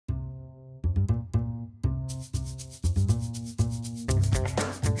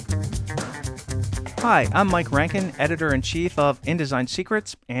Hi, I'm Mike Rankin, Editor-in-Chief of InDesign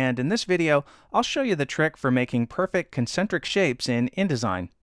Secrets, and in this video, I'll show you the trick for making perfect concentric shapes in InDesign.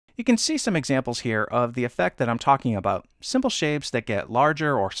 You can see some examples here of the effect that I'm talking about, simple shapes that get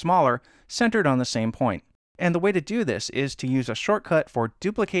larger or smaller, centered on the same point. And the way to do this is to use a shortcut for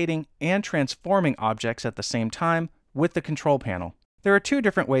duplicating and transforming objects at the same time with the control panel. There are two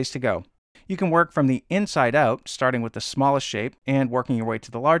different ways to go. You can work from the inside out, starting with the smallest shape and working your way to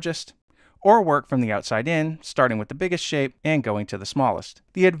the largest, or work from the outside in, starting with the biggest shape and going to the smallest.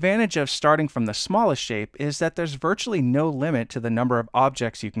 The advantage of starting from the smallest shape is that there's virtually no limit to the number of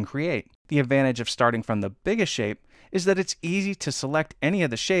objects you can create. The advantage of starting from the biggest shape is that it's easy to select any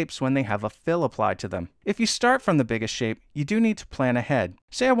of the shapes when they have a fill applied to them. If you start from the biggest shape, you do need to plan ahead.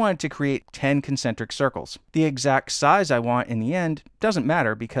 Say I wanted to create 10 concentric circles. The exact size I want in the end doesn't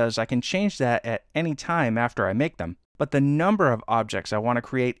matter because I can change that at any time after I make them. But the number of objects I want to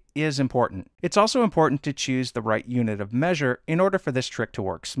create is important. It's also important to choose the right unit of measure in order for this trick to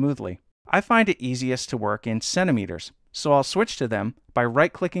work smoothly. I find it easiest to work in centimeters, so I'll switch to them by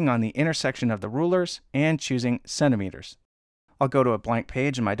right-clicking on the intersection of the rulers and choosing centimeters. I'll go to a blank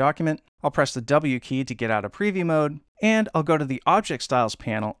page in my document, I'll press the W key to get out of preview mode, and I'll go to the Object Styles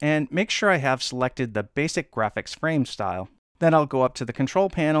panel and make sure I have selected the Basic Graphics Frame style. Then I'll go up to the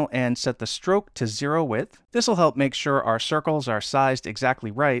control panel and set the stroke to 0 width. This will help make sure our circles are sized exactly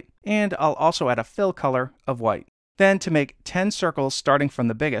right, and I'll also add a fill color of white. Then to make 10 circles starting from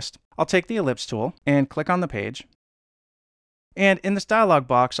the biggest, I'll take the ellipse tool and click on the page. And in this dialog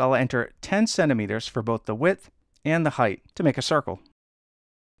box, I'll enter 10 centimeters for both the width and the height to make a circle.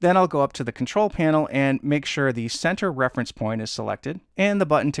 Then I'll go up to the control panel and make sure the center reference point is selected and the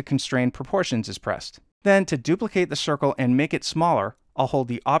button to constrain proportions is pressed. Then to duplicate the circle and make it smaller, I'll hold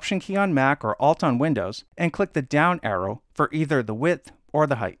the Option key on Mac or Alt on Windows and click the down arrow for either the width or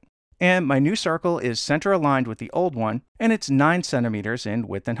the height. And my new circle is center aligned with the old one, and it's 9 centimeters in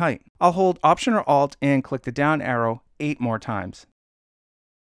width and height. I'll hold Option or Alt and click the down arrow 8 more times.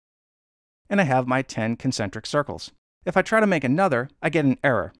 And I have my 10 concentric circles. If I try to make another, I get an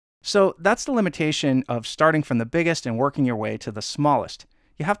error. So that's the limitation of starting from the biggest and working your way to the smallest.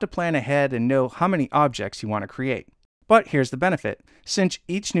 You have to plan ahead and know how many objects you want to create. But here's the benefit. Since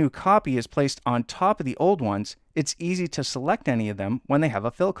each new copy is placed on top of the old ones, it's easy to select any of them when they have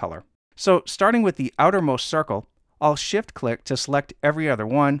a fill color. So starting with the outermost circle, I'll shift-click to select every other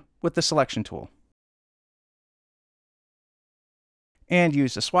one with the selection tool. And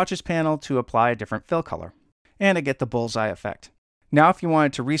use the swatches panel to apply a different fill color. And I get the bullseye effect. Now if you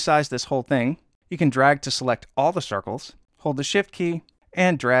wanted to resize this whole thing, you can drag to select all the circles, hold the Shift key,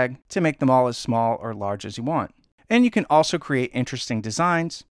 and drag to make them all as small or large as you want. And you can also create interesting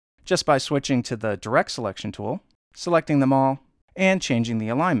designs just by switching to the Direct Selection tool, selecting them all, and changing the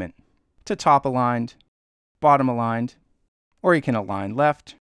alignment to top aligned, bottom aligned, or you can align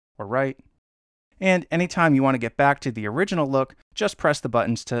left or right. And anytime you want to get back to the original look, just press the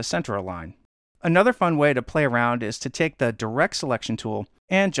buttons to center align. Another fun way to play around is to take the Direct Selection tool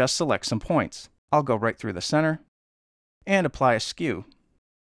and just select some points. I'll go right through the center and apply a skew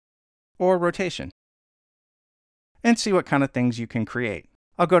or rotation, and see what kind of things you can create.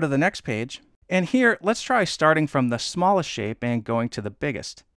 I'll go to the next page, and here let's try starting from the smallest shape and going to the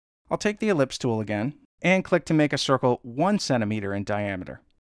biggest. I'll take the ellipse tool again and click to make a circle 1 centimeter in diameter.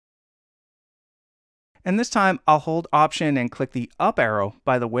 And this time I'll hold Option and click the up arrow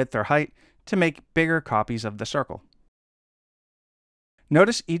by the width or height to make bigger copies of the circle.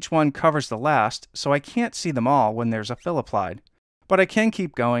 Notice each one covers the last, so I can't see them all when there's a fill applied. But I can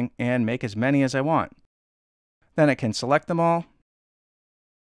keep going and make as many as I want. Then I can select them all,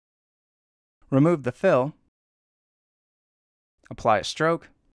 remove the fill, apply a stroke,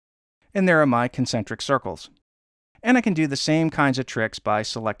 and there are my concentric circles. And I can do the same kinds of tricks by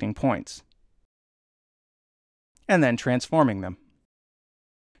selecting points and then transforming them.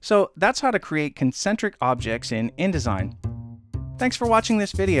 So that's how to create concentric objects in InDesign. Thanks for watching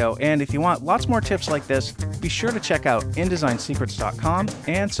this video, and if you want lots more tips like this, be sure to check out InDesignSecrets.com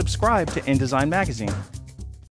and subscribe to InDesign Magazine.